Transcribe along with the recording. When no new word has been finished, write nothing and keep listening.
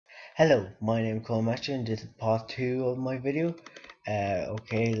Hello, my name is Cole Master and this is part 2 of my video.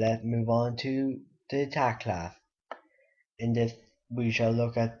 Okay, let's move on to the attack class. In this we shall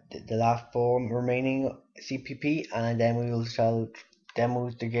look at the last 4 remaining CPP and then we will shall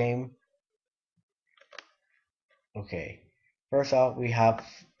demo the game. Okay, first off we have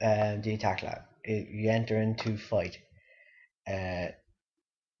the attack class. You enter into fight. Uh,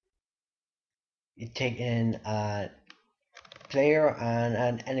 you take in a player and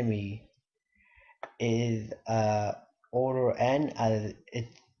an enemy is order N, as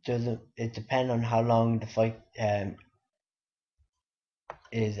it depends on how long the fight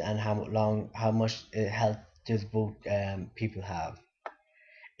is and how much health does both people have.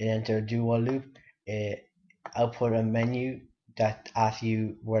 It enter dual loop. It output a menu that asks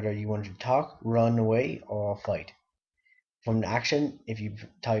you whether you want to talk, run away, or fight. From the action, if you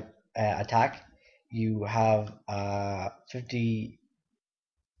type attack, you have a 60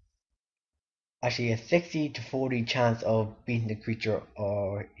 to 40 chance of beating the creature,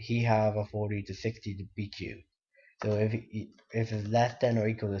 or he have a 40 to 60 to beat you. So if it's less than or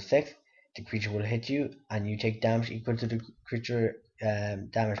equal to 6, the creature will hit you and you take damage equal to the creature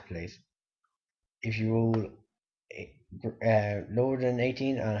damage place. If you roll lower than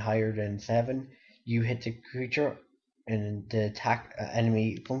 18 and higher than 7, you hit the creature in the attack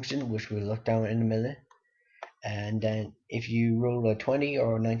enemy function, which we'll look down in a minute. And then if you roll a 20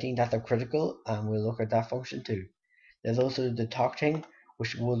 or a 19, that's a critical, and we'll look at that function too. There's also the talk thing,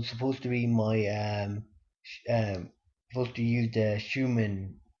 which was supposed to be my supposed to use the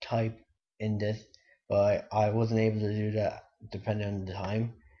human type in this, but I wasn't able to do that depending on the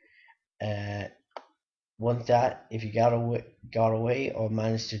time. Uh, Once that, if you got away or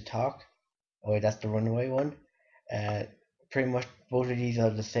managed to talk, or that's the runaway one. Pretty much both of these are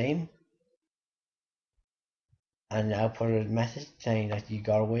the same, and I'll put a message saying that you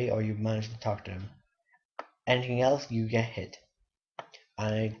got away or you managed to talk to them. Anything else, you get hit.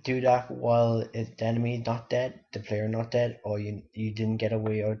 And I do that while the enemy is not dead, the player not dead, or you didn't get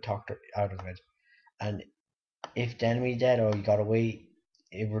away or talked out of it. And if the enemy is dead or you got away,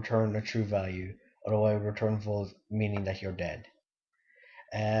 it return a true value. Otherwise, return false, meaning that you're dead.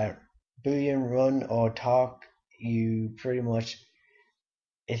 Uh, Boolean run or talk, you pretty much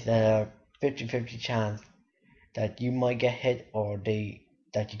it's a 50-50 chance that you might get hit or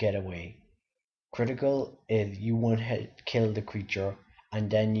that you get away. Critical is you won't kill the creature and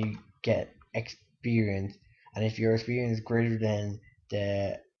then you get experience, and if your experience is greater than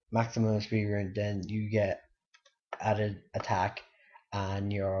the maximum experience, then you get added attack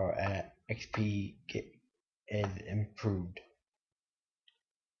and your XP is improved.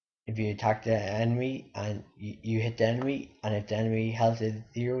 If you attack the enemy and you hit the enemy, and if the enemy health is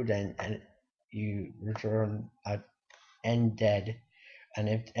 0, then you return at end dead, and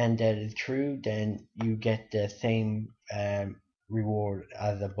if end dead is true, then you get the same reward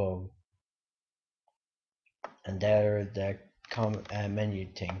as above. And there the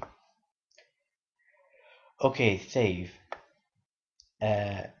menu thing. Okay, save.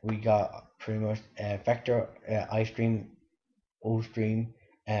 We got pretty much vector, I stream, O stream,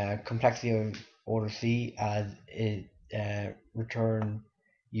 complexity of order C, as it return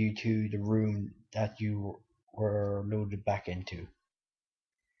you to the room that you were loaded back into.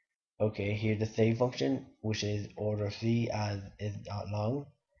 Okay, here's the save function, which is order C as is not long.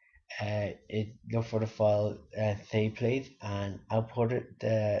 It look for the file save place and output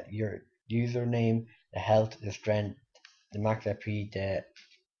it your username, the health, the strength, the max XP, the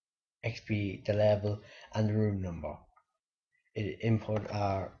XP, the level, and the room number. It import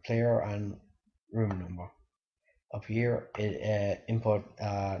player and room number. Up here, it import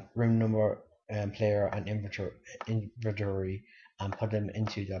room number, player, and inventory, and put them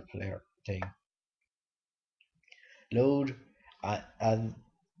into the player thing. Load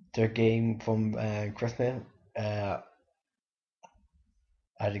the game from Christmas. I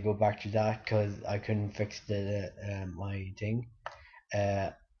had to go back to that because I couldn't fix the my thing.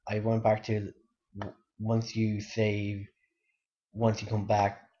 I went back to once you save, once you come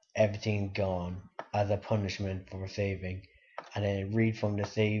back, everything gone as a punishment for saving, and then read from the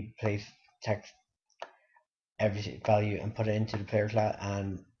save place text every value and put it into the player class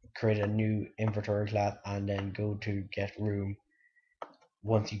and create a new inventory class, and then go to get room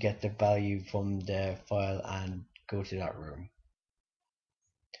once you get the value from the file and go to that room.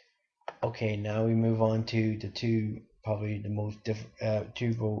 Okay, now we move on to the probably the most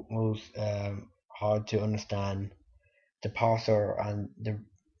hard to understand, the parser and the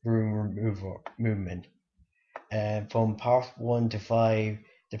room remover movement. From parse 1 to 5,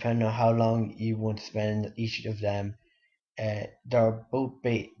 depending on how long you want to spend each of them, They're both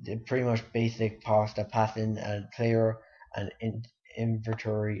pretty much basic parts that pass in a player, an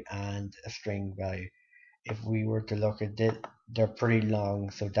inventory, and a string value. If we were to look at it, they're pretty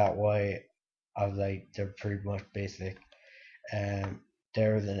long, so that why I was like they're pretty much basic. Um,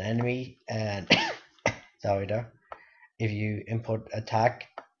 there's an enemy, and sorry there. If you input attack,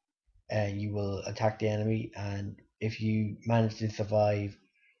 you will attack the enemy, and if you manage to survive,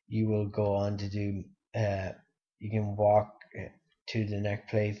 you will go on to do. You can walk to the next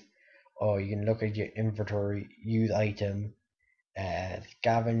place, or you can look at your inventory, use item.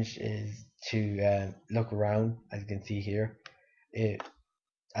 Scavenge is to look around, as you can see here. It,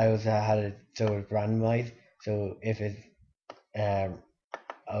 I also had it so it's randomized. So if it's I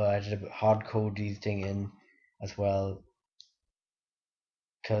had to hard code these thing in as well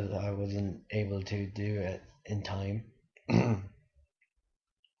because I wasn't able to do it in time.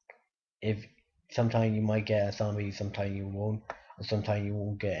 If sometimes you might get a zombie, sometimes you won't, or sometimes you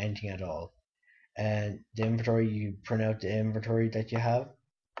won't get anything at all. And the inventory, you print out the inventory that you have,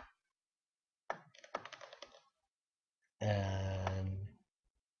 and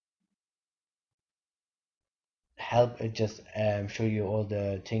help it just show you all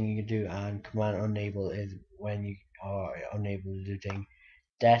the thing you can do, and command unable is when you are unable to do thing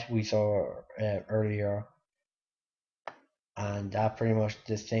that we saw earlier, and that pretty much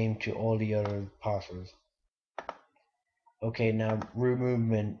the same to all the other passwords. Okay, now room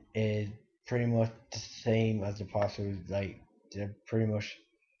movement is pretty much the same as the passwords, like they're pretty much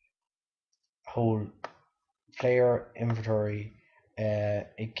whole player inventory.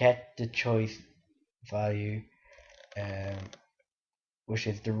 It get the choice value, um, which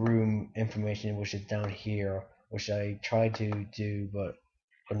is the room information, which is down here, which I tried to do but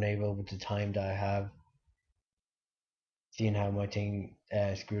unable with the time that I have. Seeing how my thing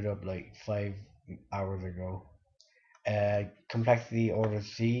screwed up like 5 hours ago. Complexity order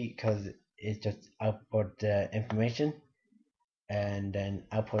C because it just output the information and then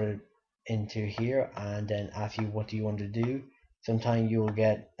output it into here and then ask you what do you want to do. Sometimes you will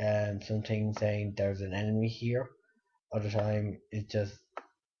get something saying there's an enemy here. Other time it's just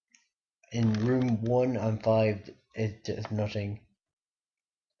in room 1 and 5 it's just nothing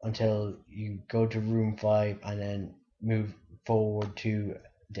until you go to room 5 and then move forward to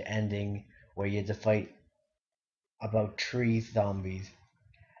the ending where you have to fight about 3 zombies,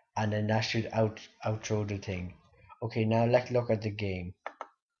 and then that should outro the thing. Okay, now let's look at the game.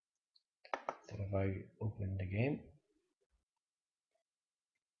 So if I open the game,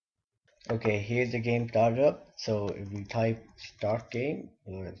 okay, here's the game started up. So if we type start game,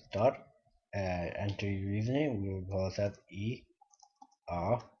 we'll start, enter your username, we'll pause that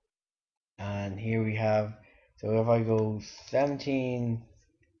ER, and here we have, so if I go 17,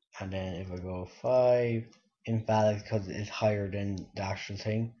 and then if I go 5, invalid because it's higher than the actual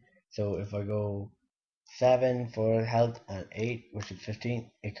thing. So if I go 7 for health and 8, which is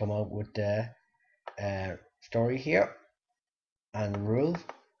 15, it come out with the story here and rules,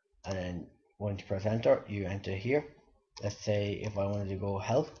 and then once you press enter, you enter here. Let's say if I wanted to go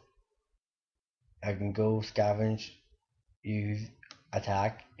health, I can go scavenge, use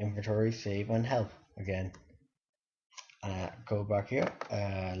attack, inventory, save, and health again. Go back here.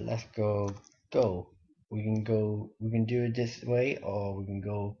 Let's go. We can do it this way, or we can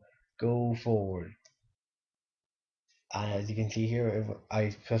go forward. And as you can see here, if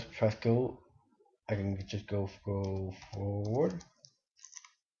I press go, I can just go forward,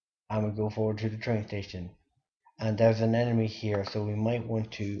 and we go forward to the train station. And there's an enemy here, so we might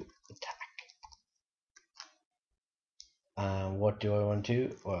want to attack. And what do I want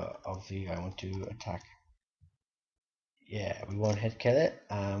to? Well, obviously I want to attack. Yeah, we want to hit kill it,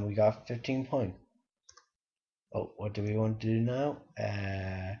 and we got 15 points. Oh, what do we want to do now?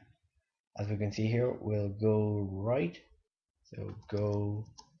 As we can see here, we'll go right. So go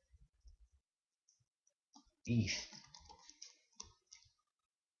east.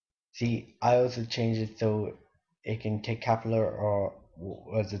 See, I also changed it so it can take capital or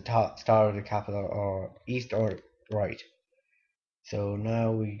was the top start of the capital or east or right. So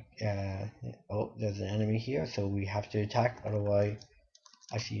now we oh, there's an enemy here, so we have to attack. Otherwise,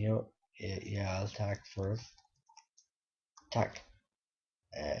 actually, you know, yeah, I'll attack first. Attack.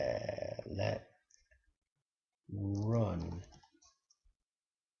 Let run.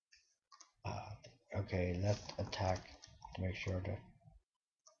 Okay, let's attack to make sure that.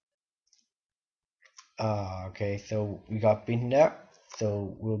 Okay, so we got beaten there.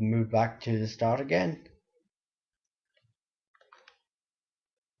 So we'll move back to the start again.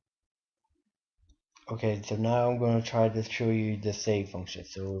 Okay, so now I'm going to try to show you the save function.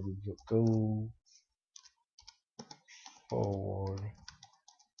 So we go forward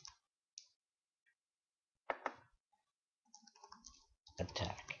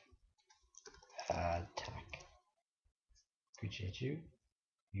attack. Appreciate you.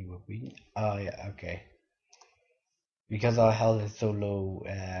 You were beaten. Oh yeah, okay. Because our health is so low,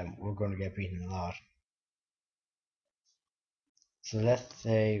 we're going to get beaten a lot. So let's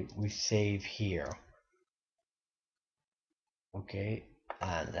say we save here. Okay,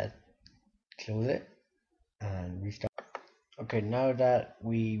 and let's close it and restart. Okay, now that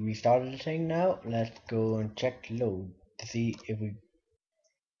we restarted the thing now, let's go and check load to see if we,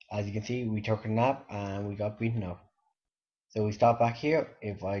 as you can see, we took a nap and we got beaten up. So we start back here.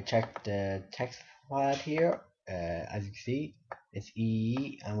 If I check the text pad here, as you can see, it's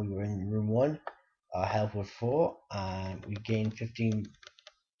EE and we were in room 1. Our health was 4 and we gained 15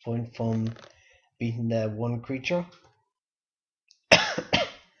 points from beating the one creature.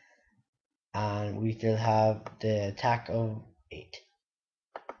 And we still have the attack of 8.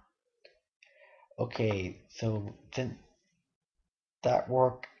 Okay, so since that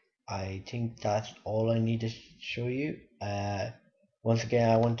worked, I think that's all I need to show you. Once again,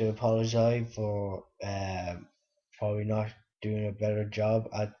 I want to apologize for probably not doing a better job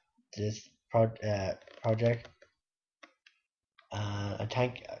at this project. I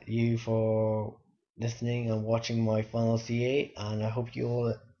thank you for listening and watching my final CA, and I hope you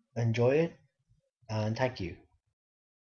all enjoy it. And thank you.